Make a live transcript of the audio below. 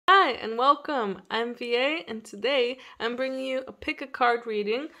Hi and welcome. I'm VA and today I'm bringing you a pick a card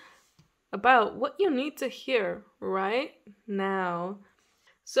reading about what you need to hear right now.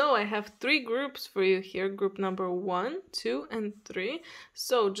 So I have three groups for you here, group number 1, 2, and 3.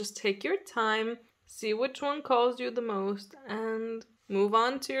 So just take your time, see which one calls you the most, and move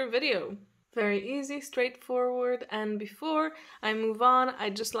on to your video. Very easy, straightforward, and before I move on,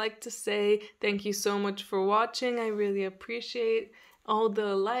 I'd just like to say thank you so much for watching. I really appreciate all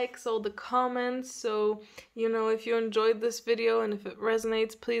the likes, all the comments. So, if you enjoyed this video and if it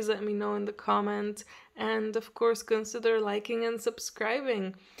resonates, please let me know in the comments. And of course, consider liking and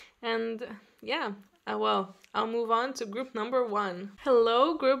subscribing. And yeah, I'll move on to group number 1.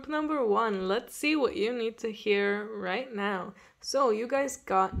 Hello, group number 1. Let's see what you need to hear right now. So you guys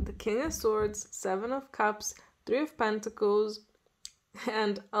got the King of Swords, 7 of Cups, 3 of Pentacles,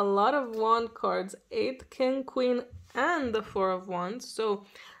 and a lot of Wand cards, 8, King, Queen, and the 4 of Wands. So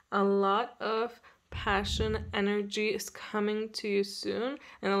a lot of passion, energy is coming to you soon,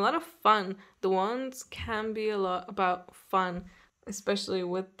 and a lot of fun. The Wands can be a lot about fun, especially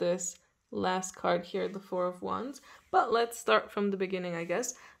with this last card here, the 4 of Wands. But let's start from the beginning, I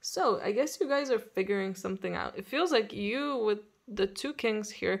guess. So I guess you guys are figuring something out. It feels like you, with the 2 kings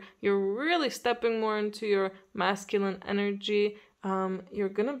here, you're really stepping more into your masculine energy. You're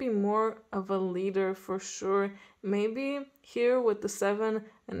gonna be more of a leader for sure. Maybe here with the 7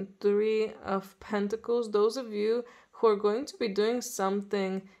 and 3 of Pentacles, those of you who are going to be doing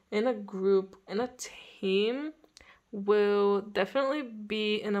something in a group, in a team, will definitely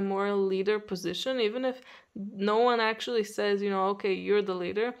be in a more leader position, even if no one actually says, okay, you're the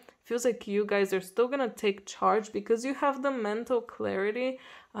leader. Feels like you guys are still gonna take charge because you have the mental clarity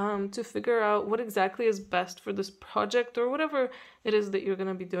to figure out what exactly is best for this project or whatever it is that you're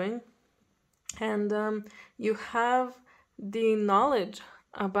gonna be doing. And you have the knowledge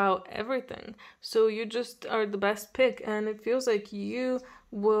about everything, so you just are the best pick, and it feels like you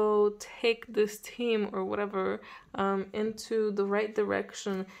will take this team or whatever into the right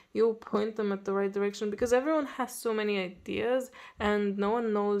direction. You'll point them at the right direction because everyone has so many ideas and no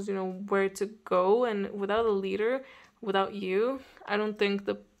one knows where to go, and without a leader, without you, I don't think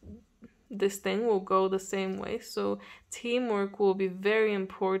this thing will go the same way. So teamwork will be very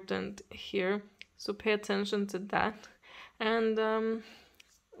important here, so pay attention to that. And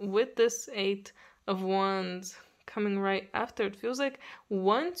with this 8 of Wands coming right after, it feels like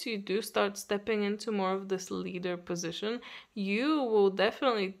once you do start stepping into more of this leader position, you will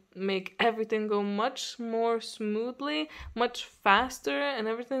definitely make everything go much more smoothly, much faster, and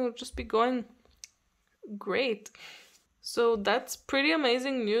everything will just be going great. So that's pretty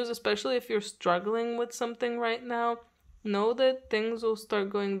amazing news, especially if you're struggling with something right now. Know that things will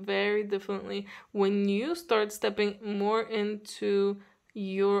start going very differently when you start stepping more into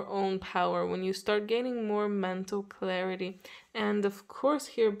your own power, when you start gaining more mental clarity. And of course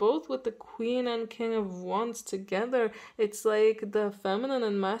here, both with the Queen and King of Wands together, it's like the feminine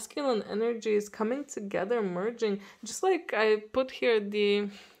and masculine energies coming together, merging. Just like I put here the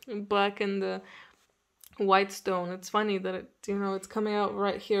black and the white stone. It's funny that it's coming out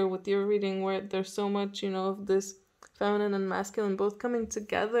right here with your reading, where there's so much of this feminine and masculine both coming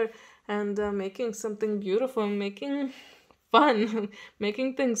together and making something beautiful and making fun,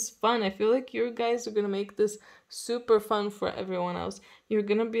 making things fun. I feel like you guys are gonna make this super fun for everyone else. You're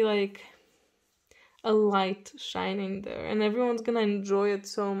gonna be like a light shining there, and everyone's gonna enjoy it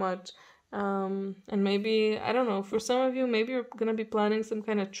so much. And maybe, I don't know, for some of you, maybe you're gonna be planning some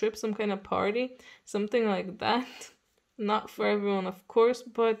kind of trip, some kind of party, something like that. Not for everyone, of course,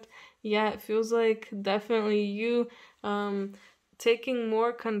 but yeah, it feels like definitely you taking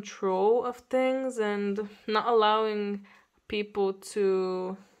more control of things and not allowing people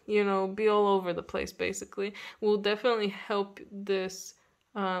to, be all over the place, basically, will definitely help this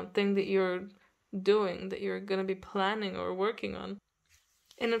thing that you're doing, that you're gonna be planning or working on.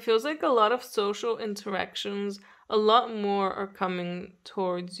 And it feels like a lot of social interactions, a lot more are coming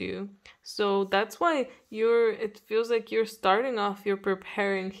towards you. So that's why it feels like you're starting off, you're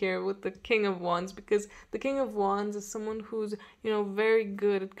preparing here with the King of Wands, because the King of Wands is someone who's, very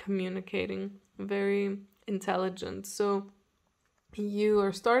good at communicating, very intelligent. So you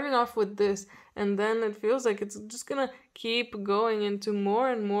are starting off with this, and then it feels like it's just gonna keep going into more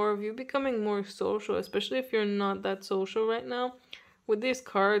and more of you becoming more social, especially if you're not that social right now. With these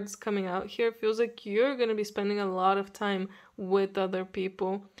cards coming out here, it feels like you're gonna be spending a lot of time with other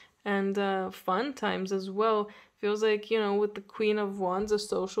people, and fun times as well. Feels like, with the Queen of Wands, a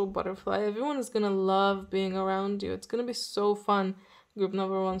social butterfly, everyone is gonna love being around you. It's gonna be so fun, group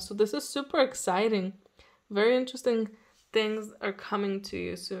number 1. So this is super exciting. Very interesting things are coming to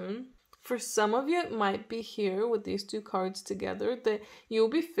you soon. For some of you, it might be here with these two cards together that you'll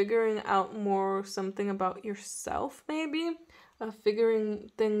be figuring out more something about yourself, maybe. Figuring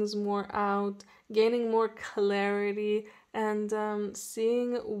things more out, gaining more clarity, and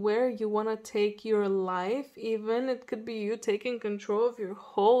seeing where you want to take your life. Even it could be you taking control of your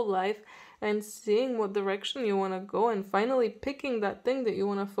whole life and seeing what direction you want to go, and finally picking that thing that you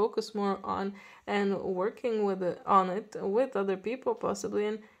want to focus more on and working with it on it with other people possibly,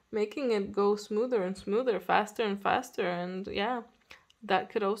 and making it go smoother and smoother, faster and faster. And yeah,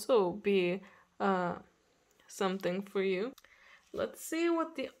 that could also be something for you. Let's see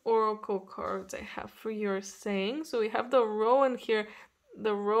what the oracle cards I have for you are saying. So we have the Rowan here.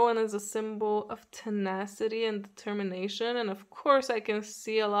 The Rowan is a symbol of tenacity and determination. And of course, I can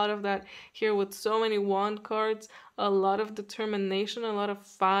see a lot of that here with so many wand cards. A lot of determination, a lot of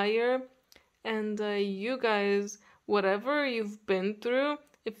fire. And you guys, whatever you've been through,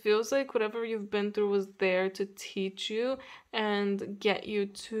 it feels like whatever you've been through was there to teach you and get you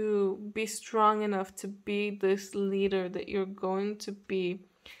to be strong enough to be this leader that you're going to be.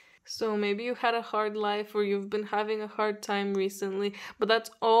 So maybe you had a hard life or you've been having a hard time recently, but that's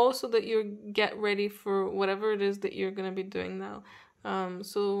all so that you get ready for whatever it is that you're going to be doing now.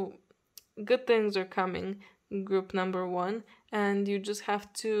 So good things are coming, group number 1, and you just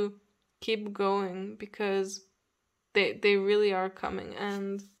have to keep going because they really are coming,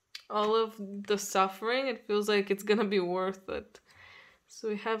 and all of the suffering, it feels like it's gonna be worth it. So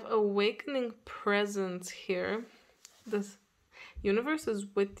we have awakening presence here. This universe is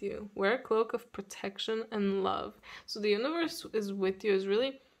with you. Wear a cloak of protection and love. So the universe is with you is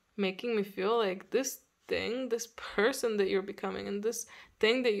really making me feel like this thing, this person that you're becoming, and this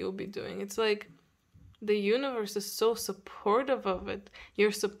thing that you'll be doing, it's like the universe is so supportive of it.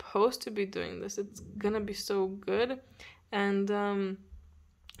 You're supposed to be doing this. It's gonna be so good. And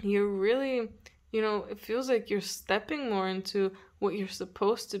you're really, it feels like you're stepping more into what you're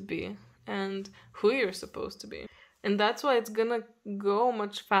supposed to be and who you're supposed to be. And that's why it's gonna go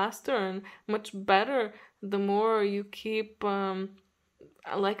much faster and much better the more you keep,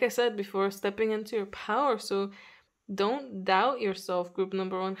 like I said before, stepping into your power. So don't doubt yourself, group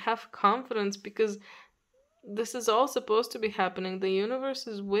number 1. Have confidence, because this is all supposed to be happening. The universe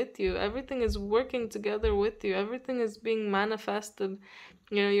is with you. Everything is working together with you. Everything is being manifested.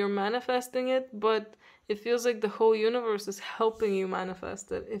 You're manifesting it, but it feels like the whole universe is helping you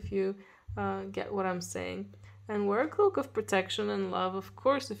manifest it, if you get what I'm saying. And wear a cloak of protection and love. Of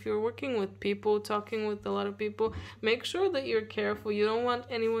course, if you're working with people, talking with a lot of people, make sure that you're careful. You don't want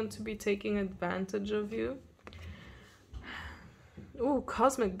anyone to be taking advantage of you. Ooh,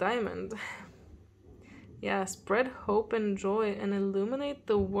 cosmic diamond. Yeah, spread hope and joy and illuminate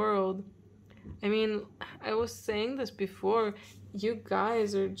the world. I mean, I was saying this before. You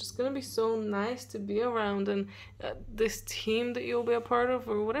guys are just gonna be so nice to be around, and this team that you'll be a part of,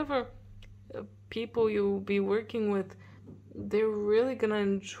 or whatever people you'll be working with, they're really gonna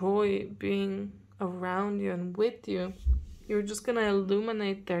enjoy being around you and with you. You're just gonna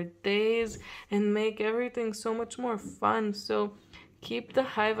illuminate their days and make everything so much more fun. So keep the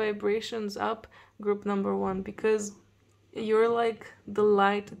high vibrations up, group number 1, because you're like the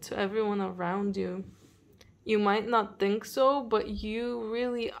light to everyone around you. You might not think so, but you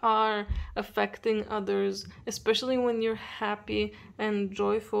really are affecting others, especially when you're happy and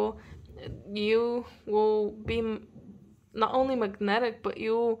joyful. You will be not only magnetic, but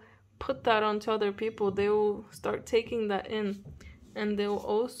you'll put that onto other people. They will start taking that in, and they'll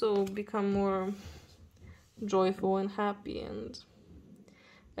also become more joyful and happy, and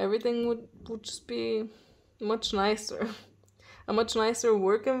everything would just be much nicer. A much nicer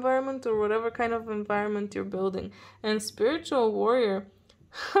work environment, or whatever kind of environment you're building. And spiritual warrior,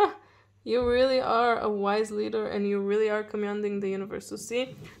 you really are a wise leader, and you really are commanding the universe. So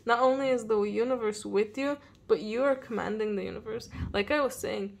see, not only is the universe with you, but you are commanding the universe. Like I was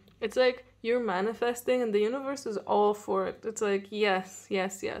saying, it's like you're manifesting and the universe is all for it. It's like, yes,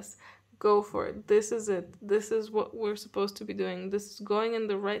 yes, yes. Go for it. This is it. This is what we're supposed to be doing. This is going in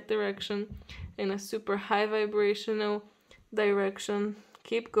the right direction, in a super high vibrational direction.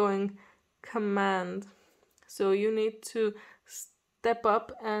 Keep going. Command. So you need to step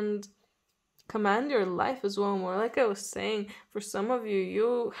up and command your life as well more. Like I was saying, for some of you,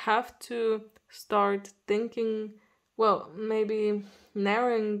 you have to start thinking, well, maybe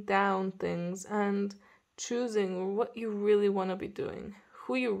narrowing down things and choosing what you really want to be doing,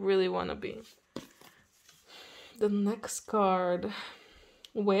 who you really want to be. The next card,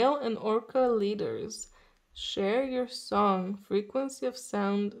 Whale and Orca Leaders. Share your song, frequency of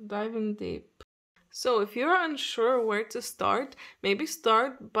sound, diving deep. So if you're unsure where to start, maybe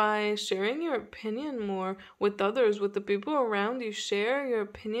start by sharing your opinion more with others, with the people around you. Share your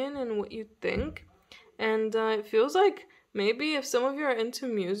opinion and what you think. And it feels like maybe if some of you are into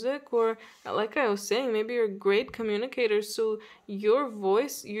music, or like I was saying, maybe you're great communicators, so your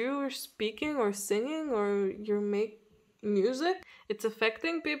voice, you're speaking or singing or you make music, it's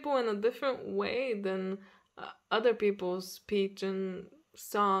affecting people in a different way than other people's speech and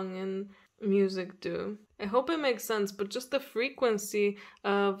song and music do. I hope it makes sense, but just the frequency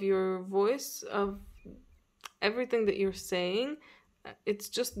of your voice, of everything that you're saying, it's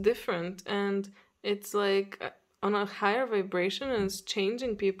just different, and it's like on a higher vibration, and it's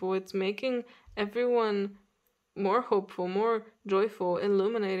changing people. It's making everyone more hopeful, more joyful,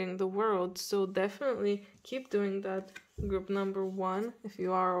 illuminating the world. So definitely keep doing that, group number 1, if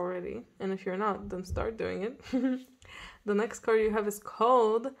you are already, and if you're not, then start doing it. The next card you have is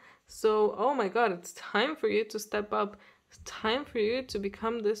called. So, oh my god, it's time for you to step up. It's time for you to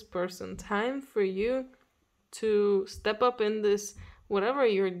become this person. Time for you to step up in this, whatever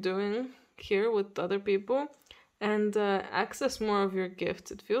you're doing here with other people, and access more of your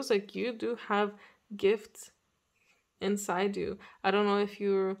gifts. It feels like you do have gifts inside you. I don't know if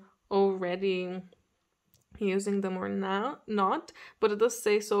you're already using them or not, but it does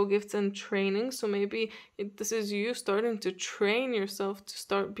say soul gifts and training. So maybe this is you starting to train yourself to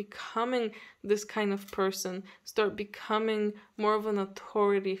start becoming this kind of person, start becoming more of an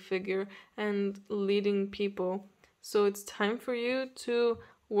authority figure and leading people. So it's time for you to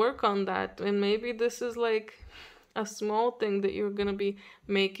work on that. And maybe this is like a small thing that you're gonna be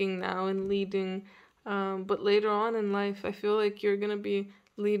making now and leading, but later on in life, I feel like you're gonna be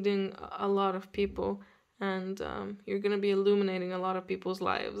leading a lot of people, and you're going to be illuminating a lot of people's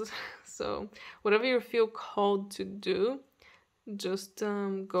lives. So whatever you feel called to do, just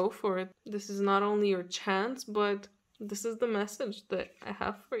go for it. This is not only your chance, but this is the message that I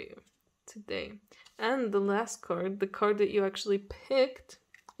have for you today. And the last card, the card that you actually picked,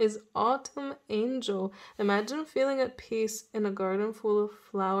 is Autumn Angel. Imagine feeling at peace in a garden full of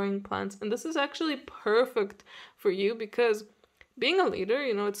flowering plants. And this is actually perfect for you because being a leader,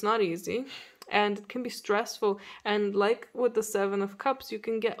 you know, it's not easy. And it can be stressful, and like with the 7 of Cups, you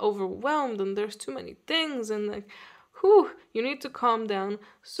can get overwhelmed and there's too many things, and like, you need to calm down.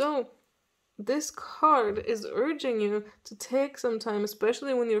 So this card is urging you to take some time,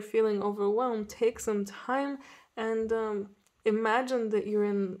 especially when you're feeling overwhelmed. Take some time and imagine that you're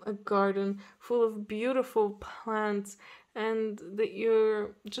in a garden full of beautiful plants, and that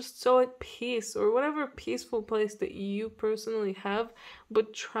you're just so at peace, or whatever peaceful place that you personally have.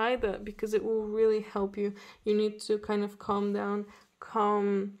 But try that, because it will really help you. You need to kind of calm down,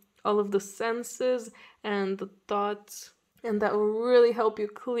 calm all of the senses and the thoughts, and that will really help you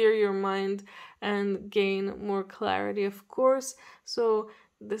clear your mind and gain more clarity, of course. So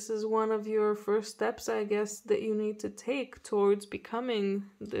this is one of your first steps, I guess, that you need to take towards becoming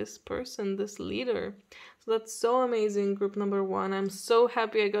this person, this leader. So that's so amazing, group number 1. I'm so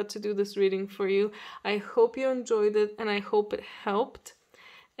happy I got to do this reading for you. I hope you enjoyed it, and I hope it helped.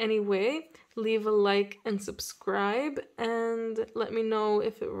 Anyway, leave a like and subscribe, and let me know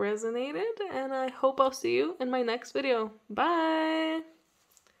if it resonated, and I hope I'll see you in my next video. Bye!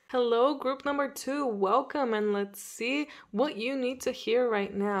 Hello, group number 2, welcome, and let's see what you need to hear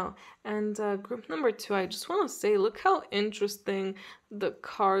right now. And group number 2, I just want to say, look how interesting the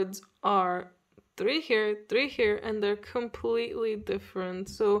cards are. 3 here, 3 here, and they're completely different.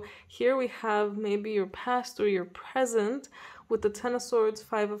 So here we have maybe your past or your present with the 10 of Swords,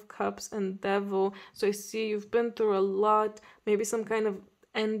 5 of Cups, and Devil. So I see you've been through a lot, maybe some kind of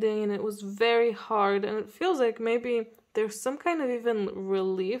ending, and it was very hard, and it feels like maybe there's some kind of even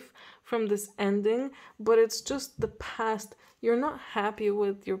relief from this ending, but it's just the past. You're not happy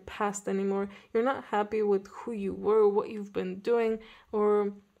with your past anymore. You're not happy with who you were, what you've been doing,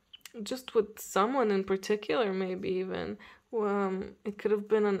 or just with someone in particular, maybe even. It could have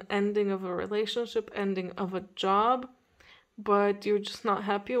been an ending of a relationship, ending of a job, but you're just not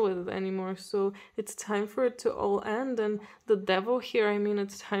happy with it anymore. So it's time for it to all end. And the Devil here, I mean,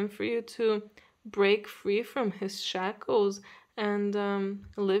 it's time for you to break free from his shackles and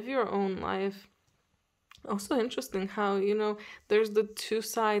live your own life. Also interesting how, you know, there's the 2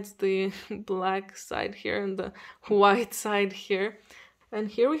 sides, the black side here and the white side here. And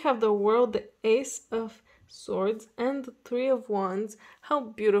here we have the World, the Ace of Swords, and the 3 of Wands. How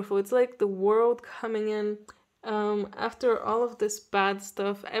beautiful. It's like the world coming in after all of this bad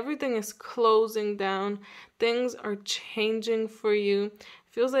stuff. Everything is closing down. Things are changing for you.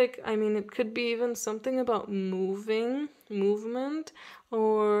 Feels like, I mean, it could be even something about movement,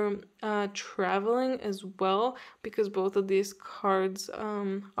 or traveling as well, because both of these cards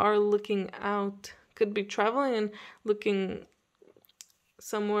are looking out. Could be traveling and looking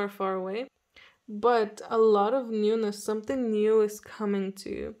somewhere far away. But a lot of newness, something new is coming to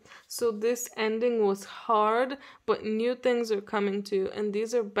you. So this ending was hard, but new things are coming to you, and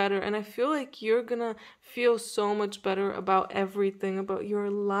these are better. And I feel like you're gonna feel so much better about everything, about your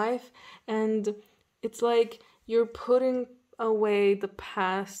life. And it's like you're putting away the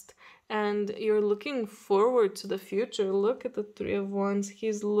past and you're looking forward to the future. Look at the Three of Wands.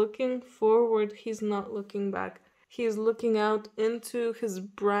 He's looking forward, he's not looking back. He's looking out into his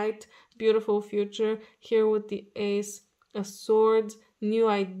bright, beautiful future here with the Ace of Swords, new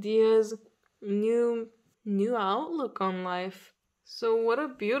ideas, new outlook on life. So what a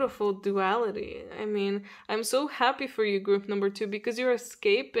beautiful duality. I mean, I'm so happy for you, group number 2, because you're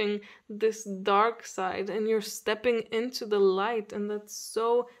escaping this dark side and you're stepping into the light, and that's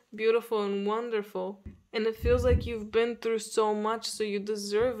so beautiful and wonderful. And it feels like you've been through so much, so you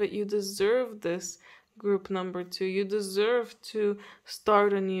deserve it. You deserve this, group number 2. You deserve to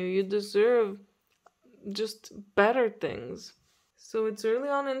start anew. You deserve just better things. So it's early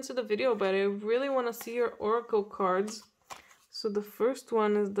on into the video, but I really want to see your oracle cards. So the first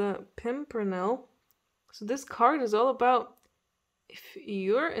one is the Pimpernel. So this card is all about if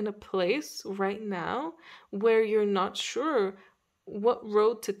you're in a place right now where you're not sure what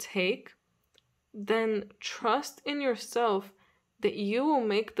road to take, then trust in yourself that you will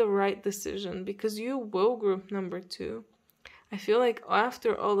make the right decision, because you will, group number 2. I feel like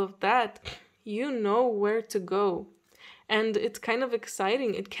after all of that, you know where to go. And it's kind of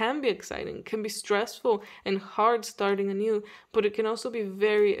exciting. It can be exciting. It can be stressful and hard starting anew, but it can also be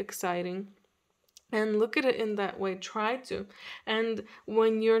very exciting. And look at it in that way. Try to. And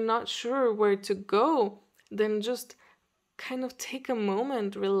when you're not sure where to go, then just kind of take a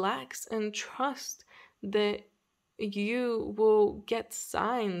moment, relax, and trust that you will get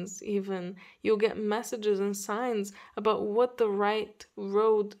signs. Even you'll get messages and signs about what the right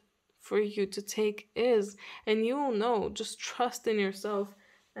road for you to take is, and you will know. Just trust in yourself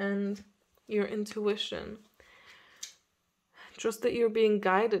and your intuition. Trust that you're being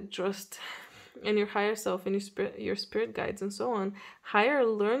guided. Trust in your higher self and your spirit guides and so on. Higher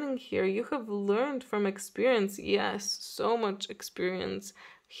learning here. You have learned from experience. Yes, so much experience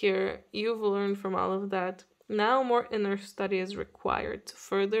here. You've learned from all of that. Now more inner study is required to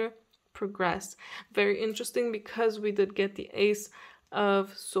further progress. Very interesting, because we did get the Ace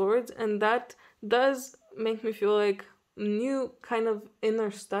of Swords, and that does make me feel like new kind of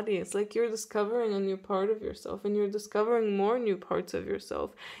inner study. It's like you're discovering a new part of yourself, and you're discovering more new parts of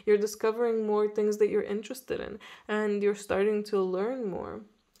yourself. You're discovering more things that you're interested in, and you're starting to learn more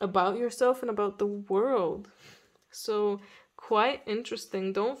about yourself and about the world. So quite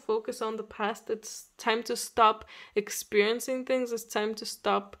interesting. Don't focus on the past. It's time to stop experiencing things. It's time to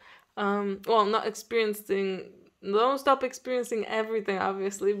stop not experiencing, don't stop experiencing everything,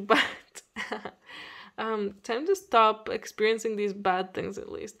 obviously, but time to stop experiencing these bad things,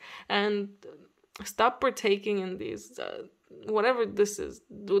 at least, and stop partaking in these whatever this is,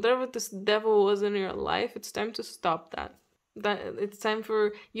 whatever this devil was in your life. It's time to stop that. It's time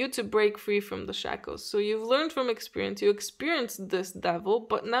for you to break free from the shackles. So you've learned from experience. You experienced this devil,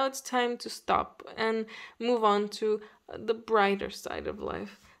 but now it's time to stop and move on to the brighter side of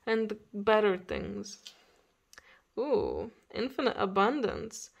life and the better things. Ooh, infinite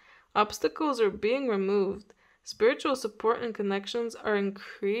abundance. Obstacles are being removed. Spiritual support and connections are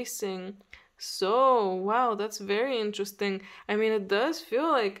increasing. So, wow, that's very interesting. I mean, it does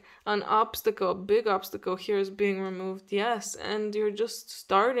feel like an obstacle, a big obstacle here is being removed. Yes, and you're just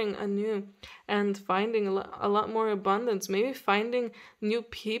starting anew and finding a lot more abundance. Maybe finding new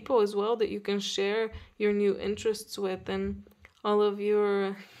people as well that you can share your new interests with and all of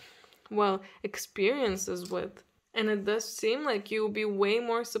your, experiences with. And it does seem like you will be way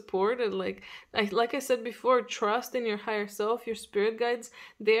more supported. Like I said before, trust in your higher self, your spirit guides.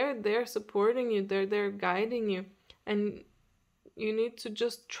 They're supporting you. They're guiding you. And you need to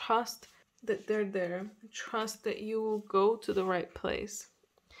just trust that they're there. Trust that you will go to the right place.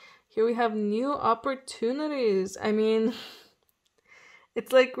 Here we have new opportunities. I mean,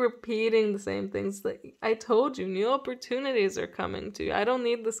 it's like repeating the same things. Like I told you, new opportunities are coming to you. I don't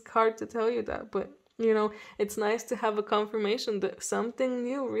need this card to tell you that, but it's nice to have a confirmation that something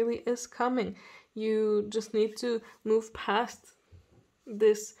new really is coming. You just need to move past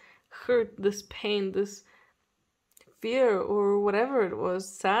this hurt, this pain, this fear, or whatever it was,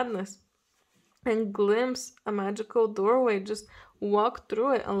 sadness, and glimpse a magical doorway. Just walk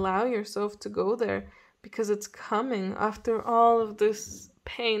through it. Allow yourself to go there, because it's coming after all of this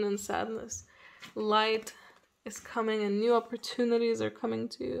pain and sadness. Light is coming and new opportunities are coming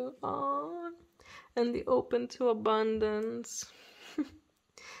to you. Oh, and be open to abundance.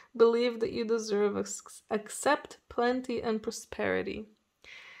 Believe that you deserve, accept plenty and prosperity.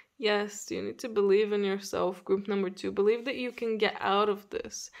 Yes, you need to believe in yourself, group number 2. Believe that you can get out of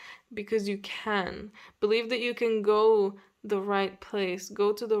this, because you can. Believe that you can go the right place,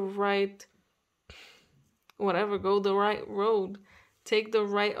 go to the right, whatever, go the right road, take the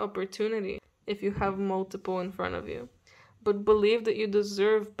right opportunity if you have multiple in front of you. But believe that you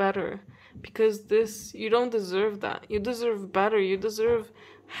deserve better, because you don't deserve that. You deserve better. You deserve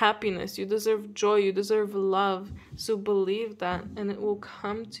happiness. You deserve joy. You deserve love. So believe that and it will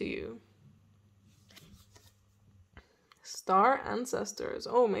come to you. Star ancestors.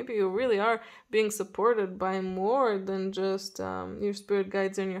 Oh, maybe you really are being supported by more than just your spirit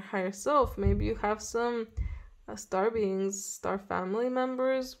guides and your higher self. Maybe you have some star beings, star family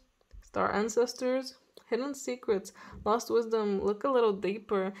members, star ancestors. Hidden secrets, lost wisdom, look a little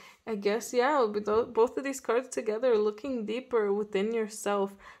deeper. I guess, yeah, with both of these cards together, looking deeper within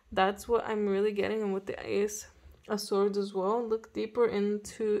yourself. That's what I'm really getting with the Ace of Swords as well. Look deeper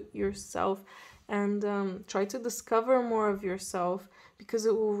into yourself and try to discover more of yourself, because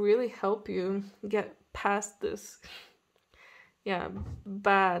it will really help you get past this, yeah,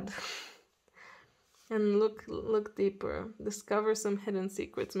 bad. And look deeper, discover some hidden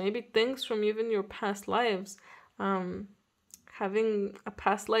secrets, maybe things from even your past lives. Having a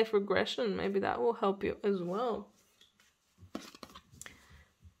past life regression, maybe that will help you as well.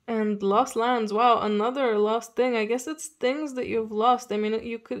 And lost lands, wow, another lost thing. I guess it's things that you've lost. I mean,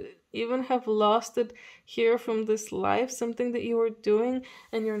 you could even have lost it here from this life, something that you were doing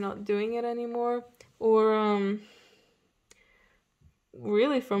and you're not doing it anymore, or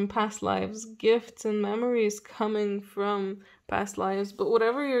really from past lives, gifts and memories coming from past lives. But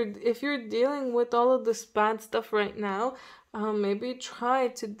whatever if you're dealing with all of this bad stuff right now, maybe try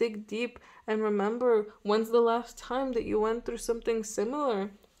to dig deep and remember when's the last time that you went through something similar,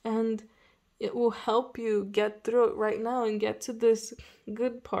 and it will help you get through it right now and get to this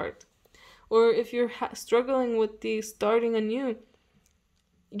good part. Or if you're struggling with the starting anew,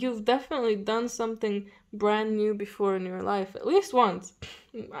 you've definitely done something brand new before in your life, at least once.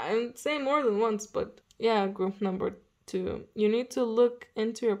 I'd say more than once, but yeah, group number 2. You need to look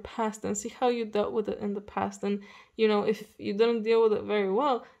into your past and see how you dealt with it in the past. And, if you didn't deal with it very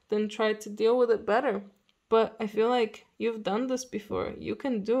well, then try to deal with it better. But I feel like you've done this before. You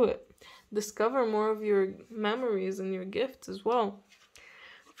can do it. Discover more of your memories and your gifts as well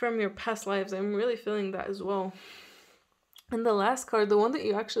from your past lives. I'm really feeling that as well. And the last card, the one that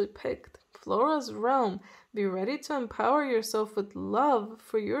you actually picked, Flora's Realm. Be ready to empower yourself with love,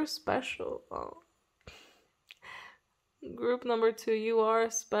 for you're special. Oh. Group number 2, you are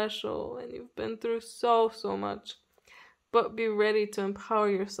special and you've been through so much. But be ready to empower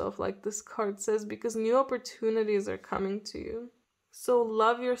yourself, like this card says, because new opportunities are coming to you. So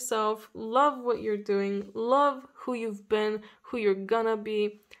love yourself, love what you're doing, love who you've been, who you're gonna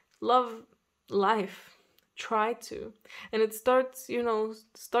be, love life. Try to. And it starts,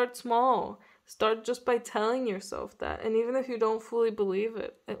 start small. Start just by telling yourself that. And even if you don't fully believe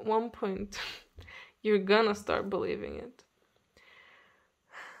it, at one point, you're gonna start believing it.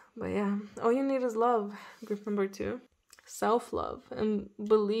 But yeah, all you need is love, group number 2. Self-love and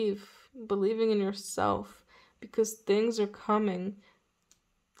believing in yourself, because things are coming.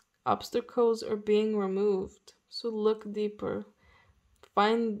 Obstacles are being removed. So look deeper.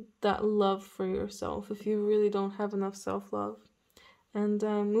 Find that love for yourself if you really don't have enough self-love. And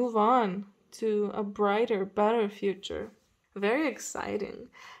move on to a brighter, better future. Very exciting,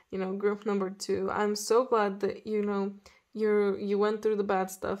 group number 2. I'm so glad that, you went through the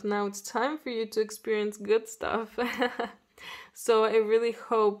bad stuff. Now it's time for you to experience good stuff. So I really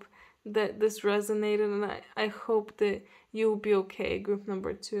hope that this resonated, and I hope that you'll be okay, group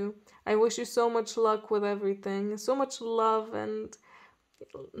number 2. I wish you so much luck with everything, so much love, and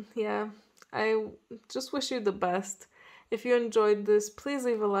yeah, I just wish you the best. If you enjoyed this, please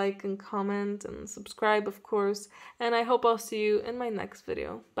leave a like and comment and subscribe, of course, and I hope I'll see you in my next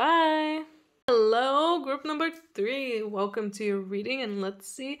video. Bye! Hello, group number 3. Welcome to your reading, and let's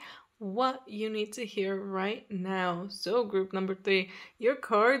see what you need to hear right now. So group number 3, your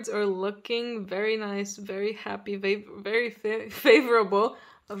cards are looking very nice, very happy, very favorable.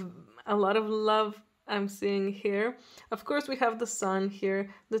 A lot of love I'm seeing here. Of course, we have the Sun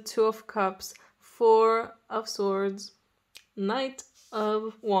here, the 2 of Cups, 4 of Swords, Knight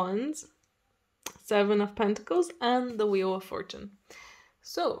of Wands, 7 of Pentacles, and the Wheel of Fortune.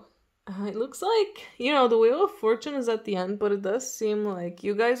 So It looks like, the Wheel of Fortune is at the end, but it does seem like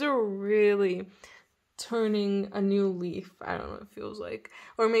you guys are really turning a new leaf. I don't know, it feels like.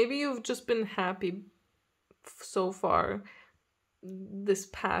 Or maybe you've just been happy so far this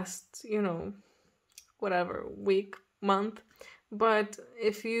past, whatever, week, month. But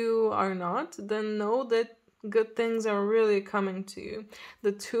if you are not, then know that good things are really coming to you.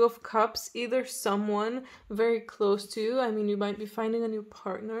 The Two of Cups, either someone very close to you. I mean, you might be finding a new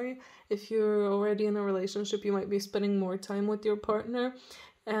partner. If you're already in a relationship, you might be spending more time with your partner.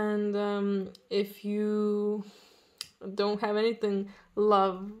 And if you don't have anything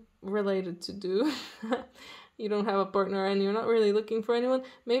love related to do, you don't have a partner and you're not really looking for anyone,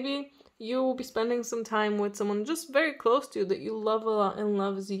 maybe you will be spending some time with someone just very close to you that you love a lot and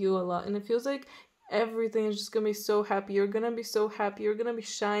loves you a lot. And it feels like everything is just gonna be so happy. You're gonna be so happy. You're gonna be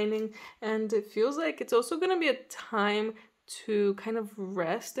shining. And it feels like it's also gonna be a time to kind of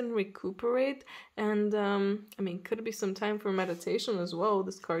rest and recuperate. And I mean, could be some time for meditation as well.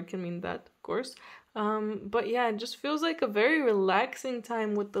 This card can mean that, of course. But yeah, it just feels like a very relaxing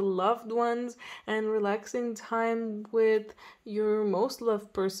time with the loved ones and relaxing time with your most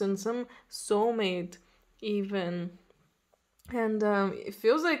loved person, some soulmate even. And it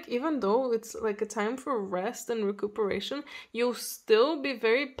feels like even though it's like a time for rest and recuperation, you'll still be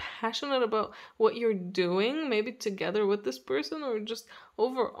very passionate about what you're doing, maybe together with this person or just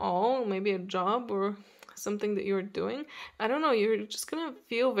overall, maybe a job or something that you're doing. I don't know, you're just gonna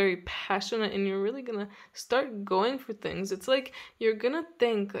feel very passionate and you're really gonna start going for things. It's like you're gonna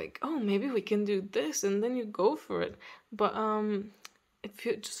think like, oh, maybe we can do this, and then you go for it. But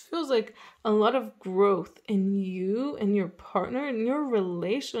it just feels like a lot of growth in you and your partner and your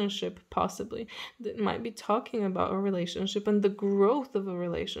relationship, possibly. That might be talking about a relationship and the growth of a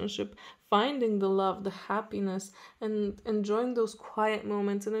relationship, finding the love, the happiness, and enjoying those quiet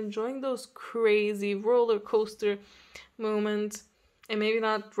moments and enjoying those crazy roller coaster moments. And maybe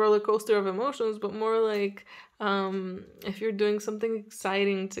not roller coaster of emotions, but more like if you're doing something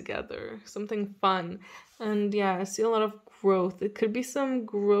exciting together, something fun. And yeah, I see a lot of growth. It could be some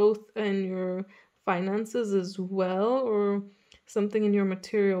growth in your finances as well, or something in your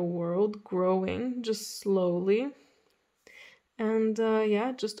material world growing just slowly. And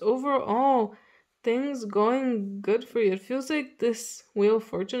yeah, just overall, things going good for you. It feels like this Wheel of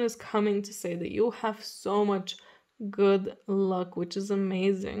Fortune is coming to say that you'll have so much good luck, which is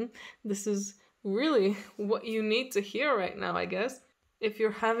amazing. This is really what you need to hear right now, I guess. If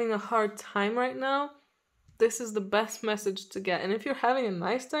you're having a hard time right now, this is the best message to get. And if you're having a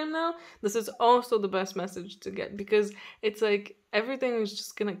nice time now, this is also the best message to get, because it's like everything is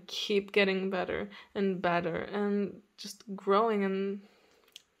just gonna keep getting better and better and just growing, and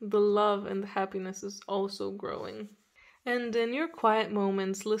the love and the happiness is also growing. And in your quiet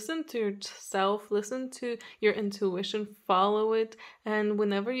moments, listen to yourself, listen to your intuition, follow it. And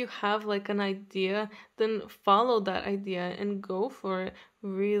whenever you have like an idea, then follow that idea and go for it,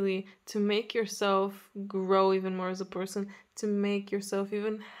 really, to make yourself grow even more as a person, to make yourself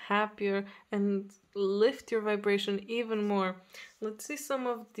even happier and lift your vibration even more. Let's see some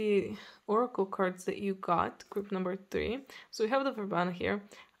of the oracle cards that you got, group number 3. So we have the Verbana here.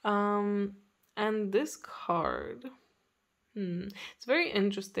 And this card. It's very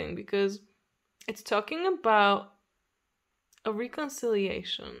interesting because it's talking about a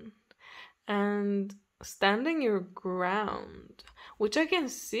reconciliation and standing your ground, which I can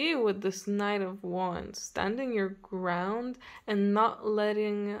see with this Knight of Wands, standing your ground and not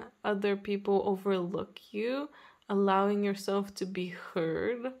letting other people overlook you, allowing yourself to be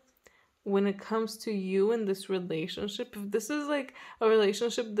heard. When it comes to you in this relationship, if this is like a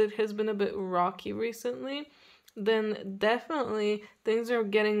relationship that has been a bit rocky recently, then definitely things are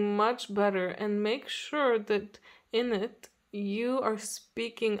getting much better, and make sure that in it you are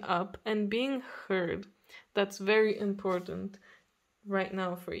speaking up and being heard. That's very important right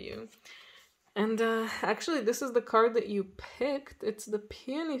now for you. And actually, this is the card that you picked. It's the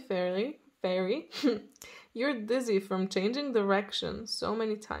Peony Fairy. You're dizzy from changing direction so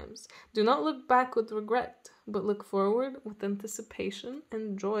many times. Do not look back with regret, but look forward with anticipation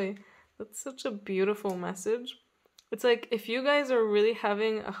and joy. That's such a beautiful message. It's like if you guys are really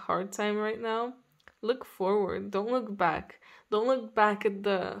having a hard time right now, look forward. Don't look back. Don't look back at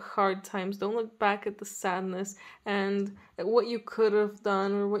the hard times. Don't look back at the sadness and at what you could have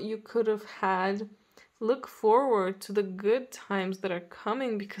done or what you could have had. Look forward to the good times that are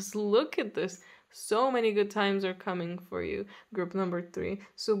coming, because look at this. So many good times are coming for you, group number 3.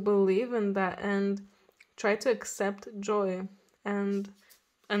 So believe in that and try to accept joy and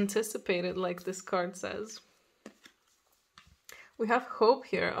anticipate it, like this card says. We have hope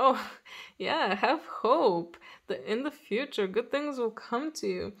here. Oh, yeah, have hope that in the future good things will come to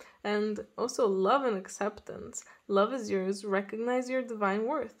you. And also love and acceptance. Love is yours. Recognize your divine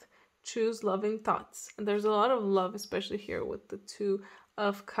worth. Choose loving thoughts. And there's a lot of love, especially here with the Two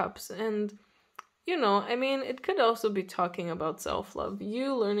of Cups. And I mean, it could also be talking about self love.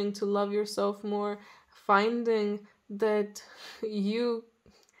 You learning to love yourself more, finding that you,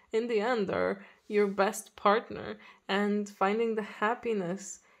 in the end, are your best partner, and finding the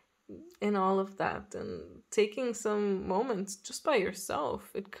happiness in all of that, and taking some moments just by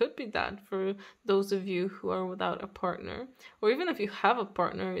yourself. It could be that for those of you who are without a partner, or even if you have a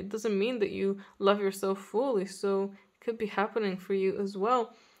partner, it doesn't mean that you love yourself fully. So it could be happening for you as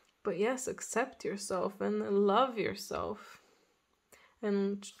well. But yes, accept yourself and love yourself.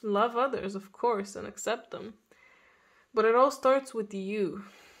 And love others, of course, and accept them. But it all starts with you.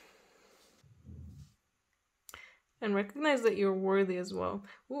 And recognize that you're worthy as well.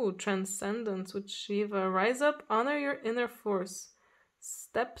 Ooh, transcendence with Shiva. Rise up, honor your inner force.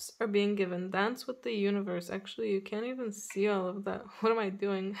 Steps are being given. Dance with the universe. Actually, you can't even see all of that. What am I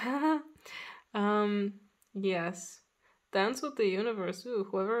doing? Yes. Dance with the universe. Ooh,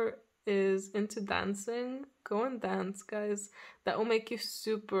 whoever is into dancing, go and dance, guys. That will make you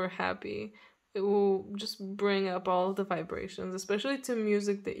super happy. It will just bring up all of the vibrations, especially to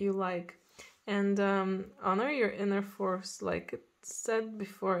music that you like. And honor your inner force, like it said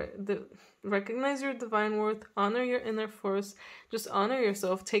before. Recognize your divine worth, honor your inner force, just honor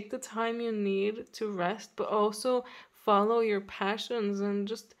yourself. Take the time you need to rest, but also follow your passions and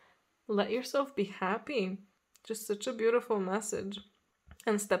just let yourself be happy. Just such a beautiful message.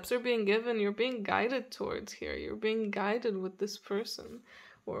 And steps are being given. You're being guided towards here. You're being guided with this person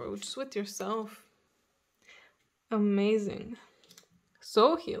or just with yourself. Amazing.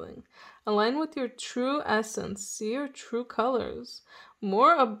 Soul healing. Align with your true essence. See your true colors.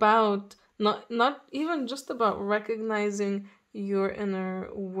 More about, not even just about recognizing your inner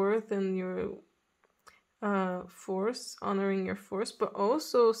worth and your force, honoring your force, but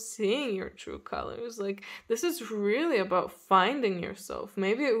also seeing your true colors. Like, this is really about finding yourself.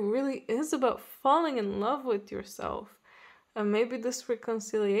 Maybe it really is about falling in love with yourself. And maybe this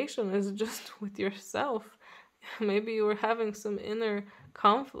reconciliation is just with yourself. Maybe you were having some inner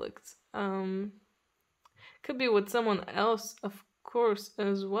conflict. Could be with someone else, of course,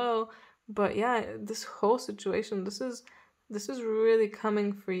 as well. But yeah, this whole situation, this is really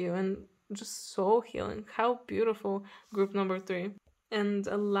coming for you, and just soul healing. How beautiful, group number 3. And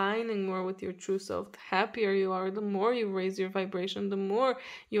aligning more with your true self. The happier you are, the more you raise your vibration, the more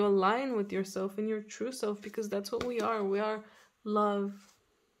you align with yourself and your true self, because that's what we are. We are love.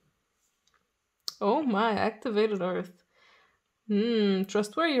 Oh my, activated earth.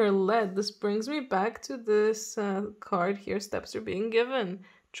 Trust where you're led. This brings me back to this card here. Steps are being given.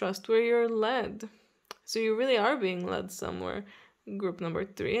 Trust where you're led. So you really are being led somewhere. Group number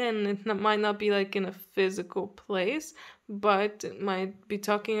 3. And it might not be like in a physical place, but it might be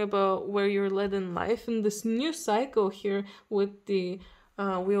talking about where you're led in life. And this new cycle here with the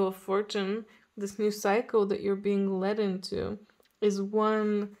Wheel of Fortune, this new cycle that you're being led into is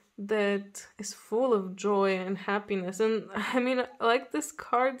one that is full of joy and happiness. And I mean, like this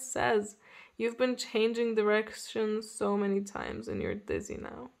card says, you've been changing direction so many times and you're dizzy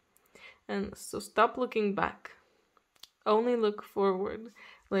now. And so stop looking back. Only look forward.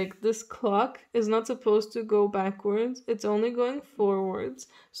 Like, this clock is not supposed to go backwards. It's only going forwards.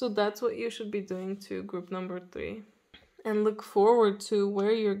 So that's what you should be doing to group number 3. And look forward to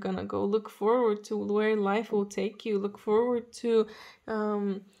where you're gonna go. Look forward to where life will take you. Look forward to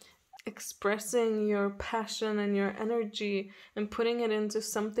expressing your passion and your energy and putting it into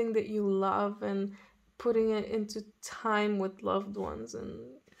something that you love and putting it into time with loved ones, and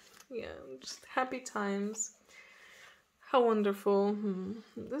yeah, just happy times. How wonderful.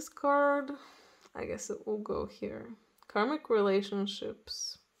 This card, I guess it will go here. Karmic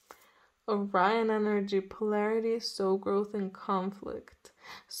relationships. Orion energy, polarity, soul growth, and conflict.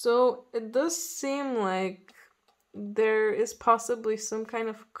 So it does seem like there is possibly some kind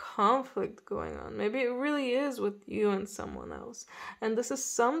of conflict going on. Maybe it really is with you and someone else. And this is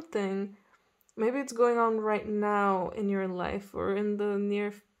something, maybe it's going on right now in your life or in the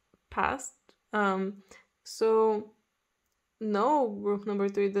near past. So no, group number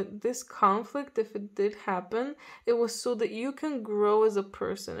 3, that this conflict, if it did happen, it was so that you can grow as a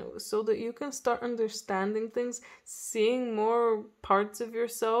person. It was so that you can start understanding things, seeing more parts of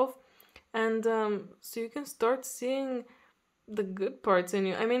yourself, and so you can start seeing the good parts in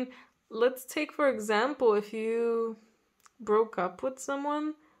you. I mean, let's take, for example, if you broke up with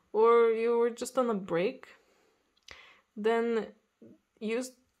someone or you were just on a break, then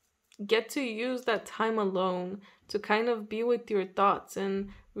get to use that time alone to kind of be with your thoughts and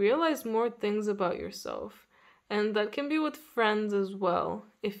realize more things about yourself. And that can be with friends as well.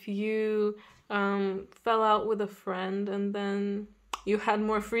 If you fell out with a friend and then you had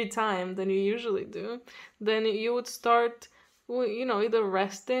more free time than you usually do, then you would start, either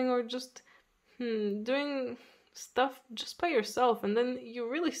resting or just doing stuff just by yourself. And then you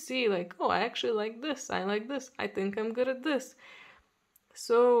really see, like, oh, I actually like this. I like this. I think I'm good at this.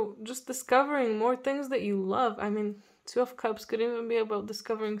 So just discovering more things that you love. I mean, Two of Cups could even be about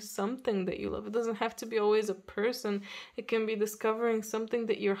discovering something that you love. It doesn't have to be always a person. It can be discovering something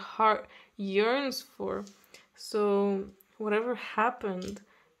that your heart yearns for. So whatever happened,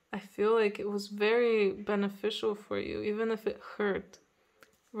 I feel like it was very beneficial for you, even if it hurt.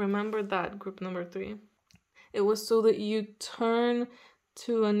 Remember that, group number 3. It was so that you turn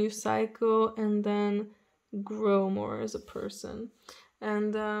to a new cycle and then grow more as a person.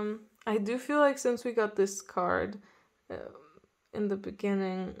 And I do feel like since we got this card in the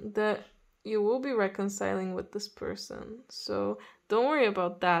beginning, that you will be reconciling with this person. So don't worry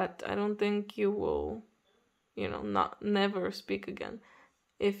about that. I don't think you will, never speak again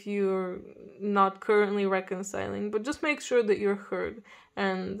if you're not currently reconciling. But just make sure that you're heard.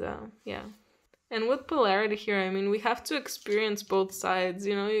 And yeah. And with polarity here, I mean, we have to experience both sides,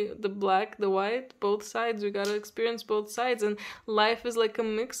 the black, the white, both sides. We gotta experience both sides. And life is like a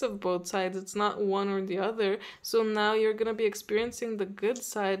mix of both sides. It's not one or the other. So now you're gonna be experiencing the good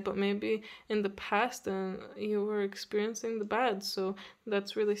side, but maybe in the past you were experiencing the bad. So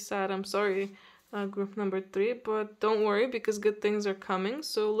that's really sad. I'm sorry, group number 3, but don't worry because good things are coming.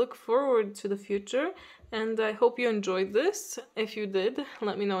 So look forward to the future. And I hope you enjoyed this. If you did,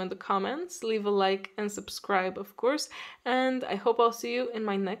 let me know in the comments. Leave a like and subscribe, of course. And I hope I'll see you in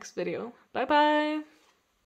my next video. Bye bye!